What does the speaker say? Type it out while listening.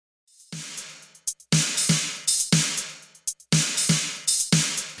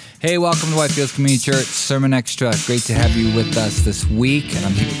Hey, welcome to Whitefields Community Church Sermon Extra. Great to have you with us this week. And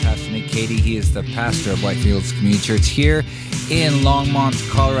I'm here with Pastor Nick Cady. He is the pastor of Whitefields Community Church here in Longmont,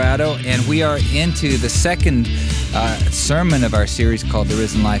 Colorado. And we are into the second sermon of our series called The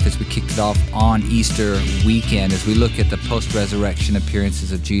Risen Life as we kicked it off on Easter weekend as we look at the post-resurrection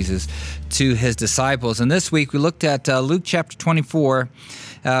appearances of Jesus to his disciples. And this week we looked at Luke chapter 24,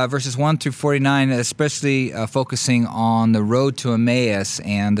 verses 1 through 49, especially focusing on the road to Emmaus,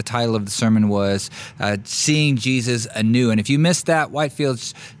 and the title of the sermon was Seeing Jesus Anew. And if you missed that,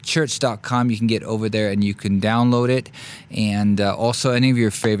 whitefieldschurch.com, you can get over there and you can download it, and also any of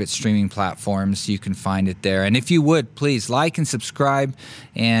your favorite streaming platforms, you can find it there. And if you would, please like and subscribe,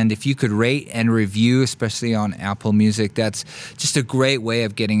 and if you could rate and review, especially on Apple Music, that's just a great way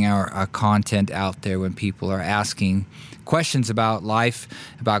of getting our content out there when people are asking questions about life,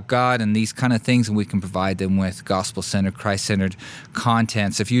 about God, and these kind of things, and we can provide them with gospel-centered, Christ-centered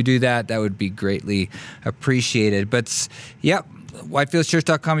content. So if you do that, that would be greatly appreciated. But, yep,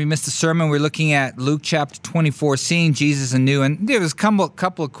 whitefieldschurch.com, you missed the sermon. We're looking at Luke chapter 24, Seeing Jesus Anew. And there was a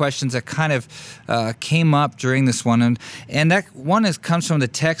couple of questions that kind of came up during this one. And that one comes from the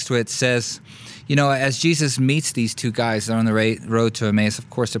text where it says, you know, as Jesus meets these two guys that are on the road to Emmaus, of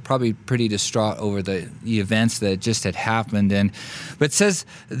course, they're probably pretty distraught over the events that just had happened. But it says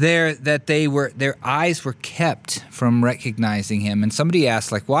there that their eyes were kept from recognizing him. And somebody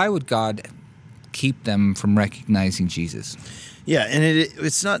asked, like, why would God keep them from recognizing Jesus? Yeah, and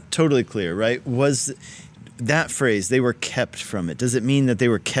it's not totally clear, right? Was that phrase, they were kept from it, does it mean that they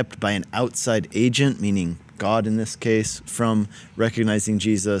were kept by an outside agent, meaning God in this case, from recognizing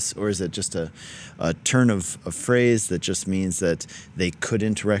Jesus? Or is it just a turn of a phrase that just means that they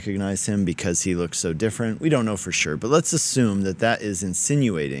couldn't recognize him because he looked so different? We don't know for sure, but let's assume that that is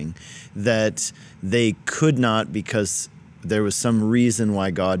insinuating that they could not because there was some reason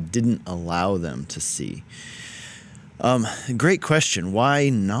why God didn't allow them to see. Great question. Why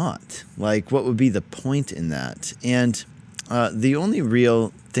not? Like, what would be the point in that? And the only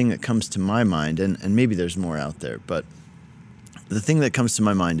real thing that comes to my mind, and maybe there's more out there, but the thing that comes to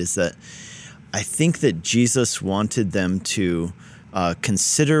my mind is that I think that Jesus wanted them to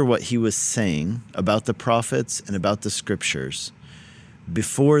consider what he was saying about the prophets and about the scriptures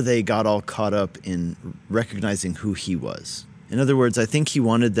before they got all caught up in recognizing who he was. In other words, I think he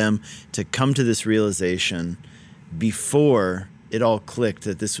wanted them to come to this realization before it all clicked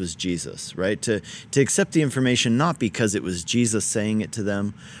that this was Jesus, right? To accept the information not because it was Jesus saying it to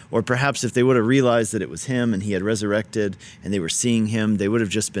them, or perhaps if they would have realized that it was him and he had resurrected and they were seeing him, they would have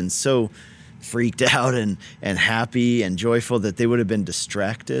just been so freaked out and happy and joyful that they would have been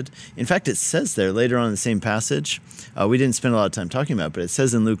distracted. In fact, it says there later on in the same passage, we didn't spend a lot of time talking about it, but it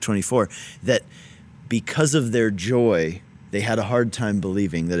says in Luke 24 that because of their joy, they had a hard time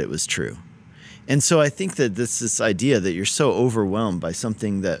believing that it was true. And so I think that this idea that you're so overwhelmed by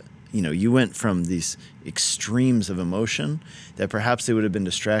something that, you know, you went from these extremes of emotion that perhaps they would have been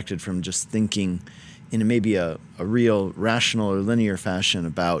distracted from just thinking in maybe a real rational or linear fashion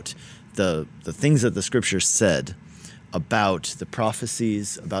about the things that the scriptures said about the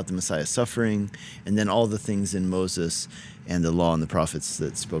prophecies, about the Messiah suffering, and then all the things in Moses and the law and the prophets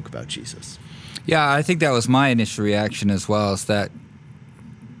that spoke about Jesus. Yeah, I think that was my initial reaction as well, is that,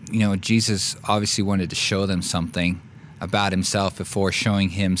 you know, Jesus obviously wanted to show them something about himself before showing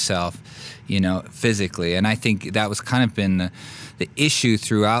himself, you know, physically. And I think that was kind of been the issue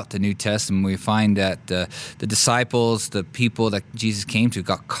throughout the New Testament. We find that the disciples, the people that Jesus came to,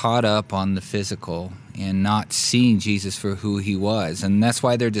 got caught up on the physical and not seeing Jesus for who he was. And that's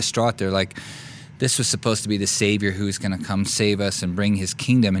why they're distraught. They're like, this was supposed to be the Savior who's going to come save us and bring his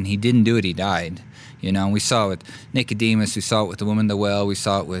kingdom, and he didn't do it, he died. You know, we saw it with Nicodemus, we saw it with the woman at the well, we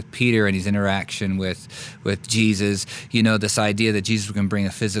saw it with Peter and his interaction with Jesus. You know, this idea that Jesus was going to bring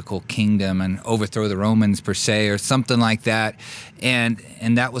a physical kingdom and overthrow the Romans per se, or something like that. And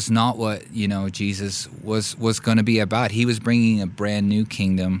that was not what, you know, Jesus was going to be about. He was bringing a brand new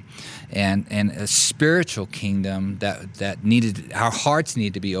kingdom and a spiritual kingdom that needed, our hearts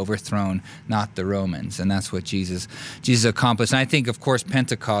needed to be overthrown, not the Romans. And that's what Jesus accomplished. And I think, of course,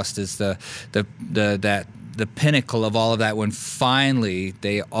 Pentecost is the pinnacle of all of that, when finally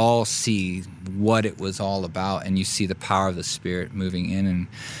they all see what it was all about, and you see the power of the Spirit moving in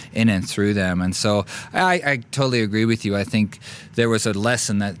and through them. And so I totally agree with you. I think there was a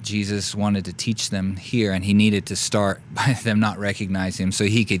lesson that Jesus wanted to teach them here, and he needed to start by them not recognizing him so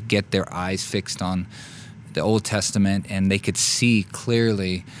he could get their eyes fixed on the Old Testament and they could see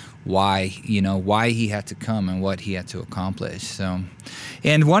clearly why he had to come and what he had to accomplish. So,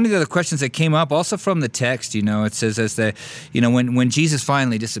 and one of the other questions that came up also from the text, it says when Jesus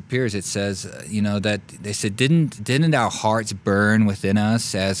finally disappears, it says, that they said, didn't our hearts burn within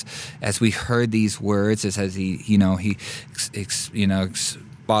us as we heard these words, as he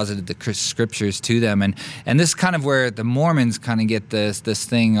exposited the scriptures to them, and this is kind of where the Mormons kind of get this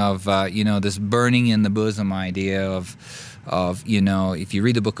thing of this burning in the bosom idea of if you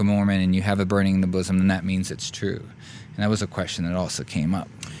read the Book of Mormon and you have a burning in the bosom, then that means it's true. And that was a question that also came up.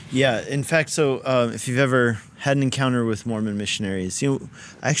 Yeah, in fact, so if you've ever had an encounter with Mormon missionaries,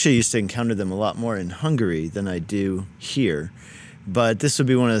 I actually used to encounter them a lot more in Hungary than I do here. But this would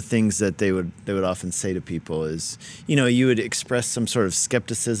be one of the things that they would often say to people is, you would express some sort of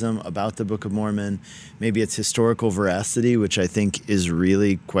skepticism about the Book of Mormon, maybe its historical veracity, which I think is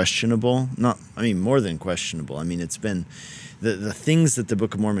really questionable. More than questionable. It's been the things that the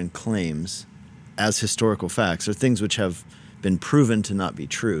Book of Mormon claims as historical facts are things which have been proven to not be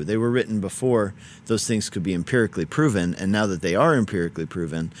true. They were written before those things could be empirically proven, and now that they are empirically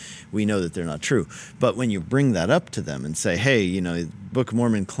proven, we know that they're not true. But when you bring that up to them and say, hey, the Book of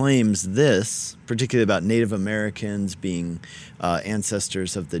Mormon claims this, particularly about Native Americans being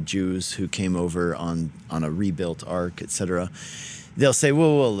ancestors of the Jews who came over on a rebuilt ark, etc., they'll say,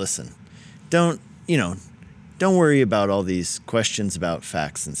 well, listen, don't worry about all these questions about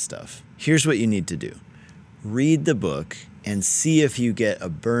facts and stuff. Here's what you need to do. Read the book and see if you get a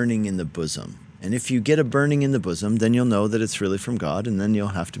burning in the bosom. And if you get a burning in the bosom, then you'll know that it's really from God, and then you'll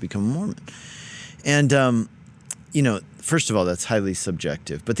have to become a Mormon. And, first of all, that's highly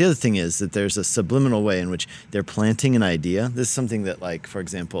subjective. But the other thing is that there's a subliminal way in which they're planting an idea. This is something that, for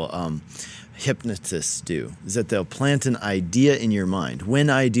example, hypnotists do, is that they'll plant an idea in your mind. When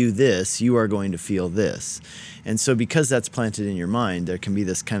I do this, you are going to feel this. And so because that's planted in your mind, there can be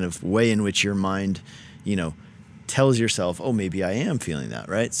this kind of way in which your mind, tells yourself, oh, maybe I am feeling that,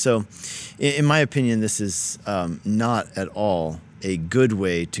 right? So in my opinion, this is not at all a good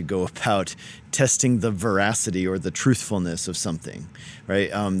way to go about testing the veracity or the truthfulness of something, right?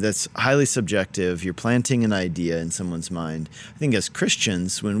 That's highly subjective. You're planting an idea in someone's mind. I think as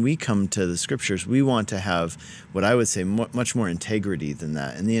Christians, when we come to the scriptures, we want to have what I would say much more integrity than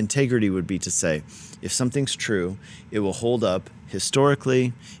that. And the integrity would be to say, if something's true, it will hold up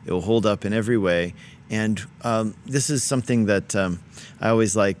historically, it will hold up in every way. And this is something that I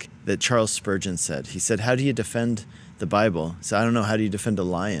always like that Charles Spurgeon said. He said, how do you defend the Bible? So I don't know, how do you defend a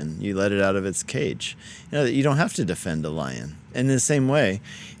lion? You let it out of its cage. You don't have to defend a lion. And in the same way,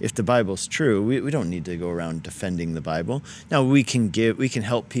 if the Bible's true, we don't need to go around defending the Bible. Now we can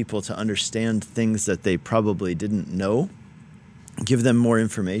help people to understand things that they probably didn't know. Give them more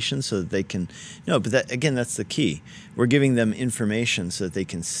information so that they can know. But that's the key. We're giving them information so that they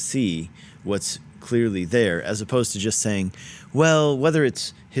can see what's clearly there, as opposed to just saying, well, whether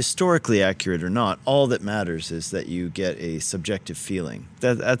it's historically accurate or not, all that matters is that you get a subjective feeling.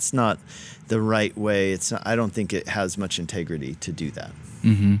 That's not the right way. I don't think it has much integrity to do that.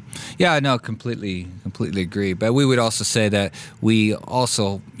 Mm-hmm. Yeah, no, completely agree. But we would also say that we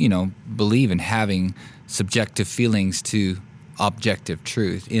also, believe in having subjective feelings to objective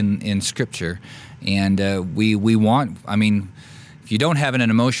truth in Scripture, and we want. If you don't have an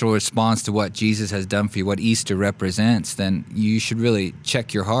emotional response to what Jesus has done for you, what Easter represents, then you should really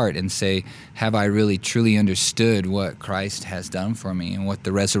check your heart and say, have I really truly understood what Christ has done for me and what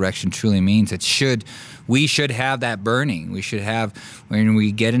the resurrection truly means? We should have that burning. We should have, when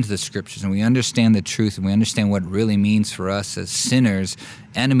we get into the scriptures and we understand the truth and we understand what it really means for us as sinners,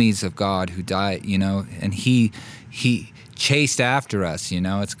 enemies of God who died, and he chased after us,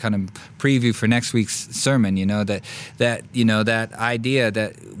 it's kind of preview for next week's sermon, that idea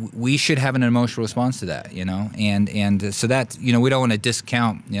that we should have an emotional response to that, and so that, we don't want to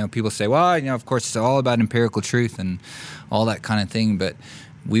discount, people say, well, of course it's all about empirical truth and all that kind of thing, but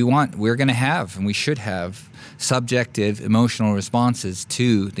we're going to have, and we should have, subjective emotional responses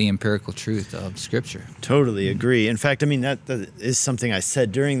to the empirical truth of Scripture. Totally agree. In fact, that is something I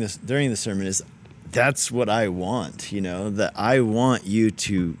said during the sermon is, that's what I want, that I want you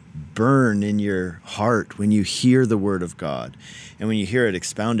to burn in your heart when you hear the Word of God and when you hear it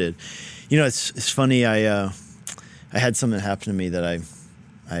expounded. It's funny, I had something happen to me that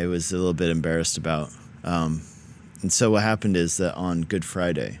I was a little bit embarrassed about. And so what happened is that on Good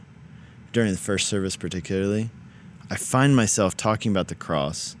Friday, during the first service particularly, I find myself talking about the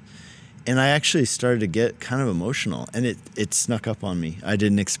cross, and I actually started to get kind of emotional, and it snuck up on me. I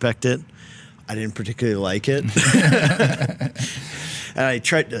didn't expect it. I didn't particularly like it. And I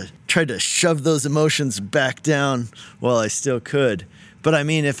tried to shove those emotions back down while I still could. But I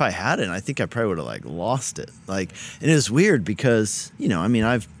mean, if I hadn't, I think I probably would have like lost it. Like, and it was weird because, you know, I mean,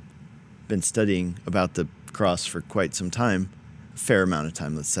 I've been studying about the cross for quite some time, a fair amount of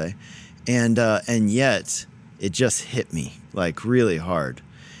time, let's say. And yet it just hit me like really hard.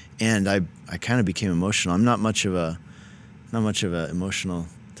 And I kind of became emotional. I'm not much of a emotional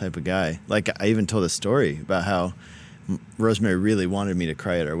type of guy. Like, I even told a story about how Rosemary really wanted me to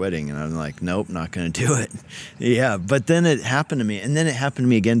cry at our wedding, and I'm like, nope, not going to do it. Yeah, but then it happened to me, and then it happened to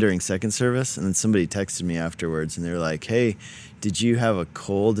me again during second service, and then somebody texted me afterwards, and they were like, hey, did you have a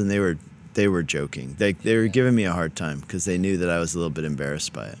cold? And they were joking. They were giving me a hard time because they knew that I was a little bit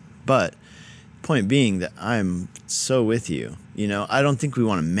embarrassed by it. But point being that I'm so with you. You know, I don't think we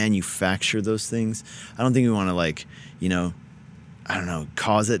want to manufacture those things. I don't think we want to, like, you know, I don't know,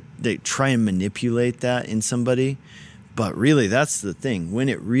 cause it, they try and manipulate that in somebody. But really, that's the thing. When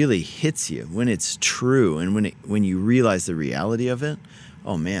it really hits you, when it's true, and when you realize the reality of it,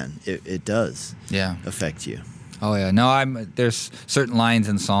 oh man, it does affect you. Oh yeah, no, there's certain lines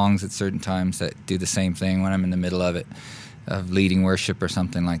in songs at certain times that do the same thing when I'm in the middle of it, of leading worship or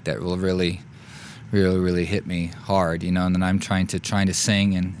something like that. Will really hit me hard, you know. And then I'm trying to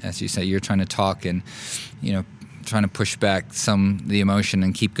sing, and as you say, you're trying to talk, and you know, trying to push back the emotion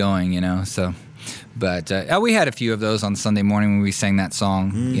and keep going, you know. So. But we had a few of those on Sunday morning when we sang that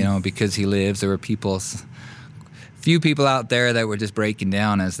song, you know, Because He Lives. There were few people out there that were just breaking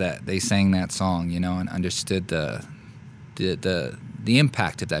down as that they sang that song, you know, and understood the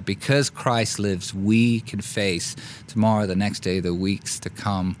impact of that. Because Christ lives, we can face tomorrow, the next day, the weeks to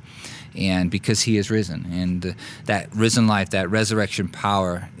come. And because He is risen, and that risen life, that resurrection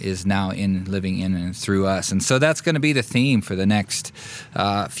power is now living in and through us. And so that's going to be the theme for the next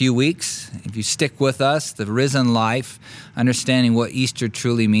few weeks. If you stick with us, the risen life, understanding what Easter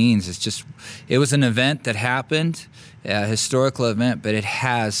truly means. It was an event that happened, a historical event, but it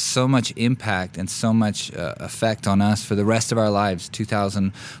has so much impact and so much effect on us for the rest of our lives,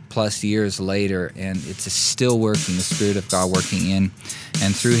 2,000 plus years later, and it's still working, the Spirit of God working in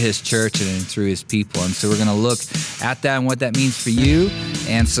and through His church and through His people. And so we're going to look at that and what that means for you.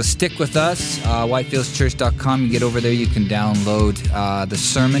 And so stick with us, whitefieldschurch.com. You get over there, you can download the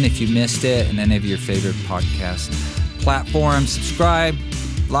sermon if you missed it, and any of your favorite podcast platforms. Subscribe,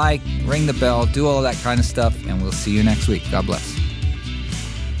 like, ring the bell, do all that kind of stuff, and we'll see you next week. God bless.